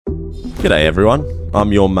G'day everyone,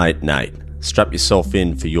 I'm your mate Nate. Strap yourself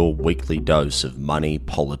in for your weekly dose of money,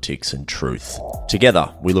 politics and truth.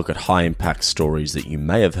 Together, we look at high-impact stories that you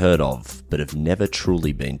may have heard of, but have never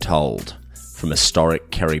truly been told. From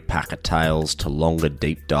historic Kerry Packer tales to longer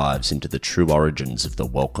deep dives into the true origins of the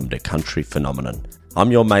welcome to country phenomenon.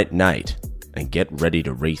 I'm your mate Nate, and get ready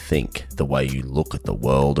to rethink the way you look at the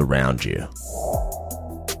world around you.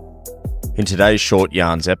 In today's Short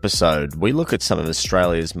Yarns episode, we look at some of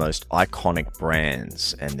Australia's most iconic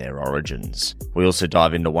brands and their origins. We also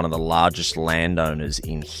dive into one of the largest landowners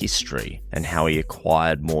in history and how he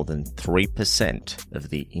acquired more than 3% of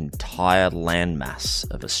the entire landmass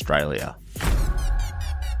of Australia.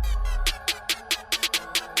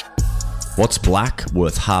 What's black,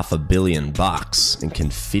 worth $500 million and can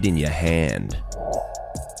fit in your hand?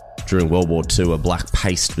 During World War II, a black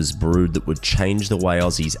paste was brewed that would change the way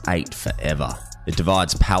Aussies ate forever. It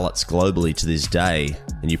divides palates globally to this day,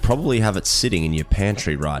 and you probably have it sitting in your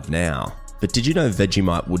pantry right now. But did you know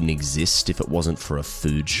Vegemite wouldn't exist if it wasn't for a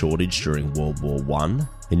food shortage during World War I?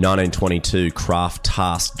 In 1922, Kraft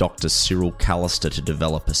tasked Dr. Cyril Callister to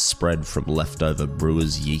develop a spread from leftover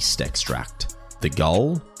brewer's yeast extract. The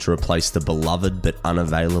goal? To replace the beloved but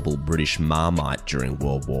unavailable British Marmite during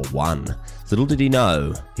World War I. Little did he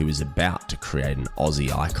know, he was about to create an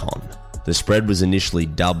Aussie icon. The spread was initially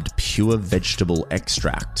dubbed Pure Vegetable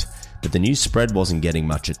Extract, but the new spread wasn't getting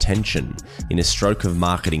much attention. In a stroke of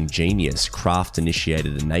marketing genius, Kraft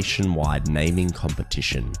initiated a nationwide naming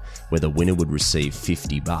competition where the winner would receive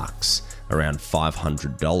 $50, around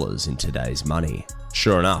 $500 in today's money.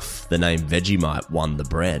 Sure enough, the name Vegemite won the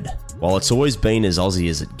bread. While it's always been as Aussie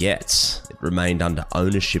as it gets, it remained under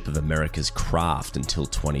ownership of America's Kraft until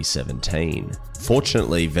 2017.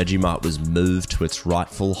 Fortunately, Vegemite was moved to its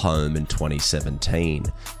rightful home in 2017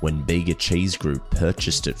 when Bega Cheese Group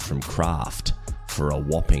purchased it from Kraft for a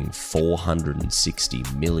whopping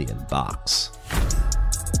 $460 million.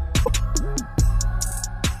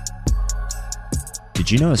 Did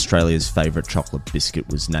you know Australia's favourite chocolate biscuit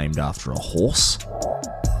was named after a horse?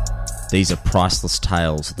 These are priceless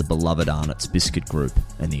tales of the beloved Arnott's Biscuit Group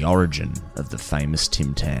and the origin of the famous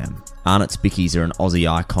Tim Tam. Arnott's Bickies are an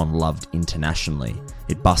Aussie icon loved internationally.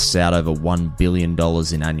 It busts out over $1 billion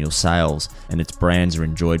in annual sales, and its brands are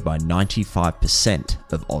enjoyed by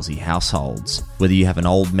 95% of Aussie households. Whether you have an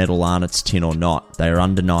old metal Arnott's tin or not, they are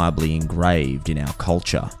undeniably engraved in our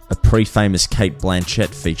culture. A pre-famous Cate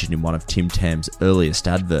Blanchett featured in one of Tim Tam's earliest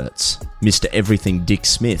adverts. Mr. Everything Dick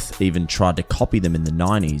Smith even tried to copy them in the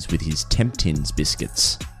 90s with his Temptins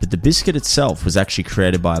biscuits. But the biscuit itself was actually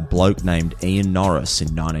created by a bloke named Ian Norris in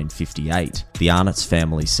 1958. The Arnott's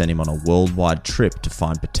family sent him on a worldwide trip to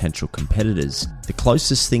find potential competitors. The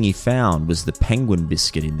closest thing he found was the Penguin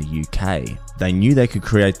biscuit in the UK. They knew they could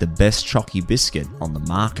create the best chocky biscuit on the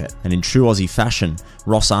market, and in true Aussie fashion,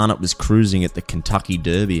 Ross Arnott was cruising at the Kentucky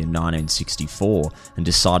Derby in 1964 and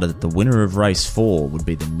decided that the winner of race 4 would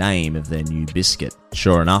be the name of their new biscuit.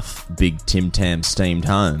 Sure enough, Big Tim Tam steamed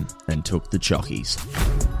home and took the chockies.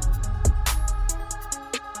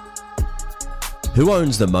 Who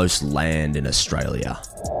owns the most land in Australia?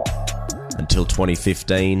 Until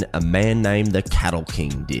 2015, a man named the Cattle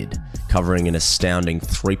King did. Covering an astounding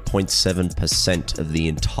 3.7% of the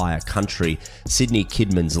entire country, Sydney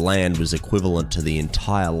Kidman's land was equivalent to the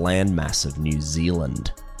entire landmass of New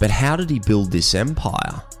Zealand. But how did he build this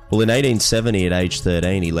empire? Well, in 1870, at age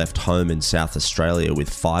 13, he left home in South Australia with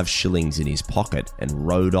 5 shillings in his pocket and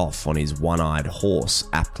rode off on his one-eyed horse,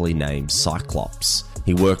 aptly named Cyclops.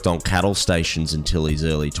 He worked on cattle stations until his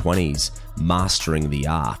early 20s, mastering the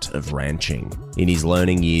art of ranching. In his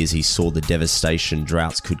learning years, he saw the devastation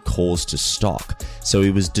droughts could cause to stock, so he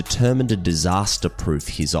was determined to disaster-proof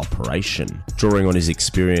his operation. Drawing on his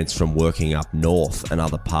experience from working up north and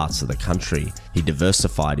other parts of the country, he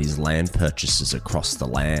diversified his land purchases across the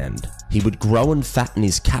land. He would grow and fatten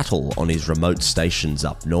his cattle on his remote stations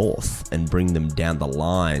up north and bring them down the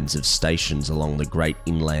lines of stations along the great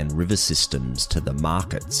inland river systems to the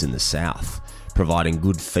markets in the south, providing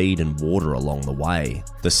good feed and water along the way.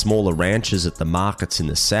 The smaller ranches at the markets in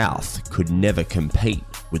the south could never compete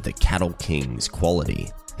with the Cattle King's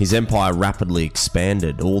quality. His empire rapidly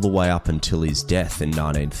expanded all the way up until his death in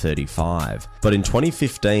 1935. But in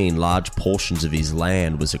 2015, large portions of his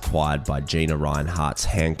land was acquired by Gina Rinehart's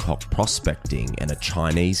Hancock Prospecting and a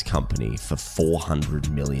Chinese company for $400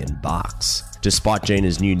 million. Despite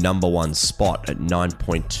Gina's new #1 spot at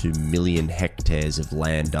 9.2 million hectares of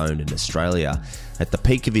land owned in Australia, at the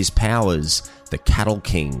peak of his powers, the Cattle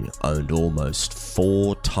King owned almost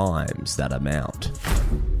 4 times that amount.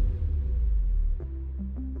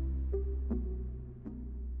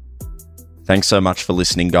 Thanks so much for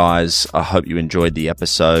listening, guys. I hope you enjoyed the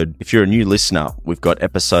episode. If you're a new listener, we've got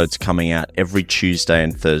episodes coming out every Tuesday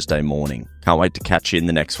and Thursday morning. Can't wait to catch you in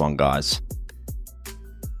the next one, guys.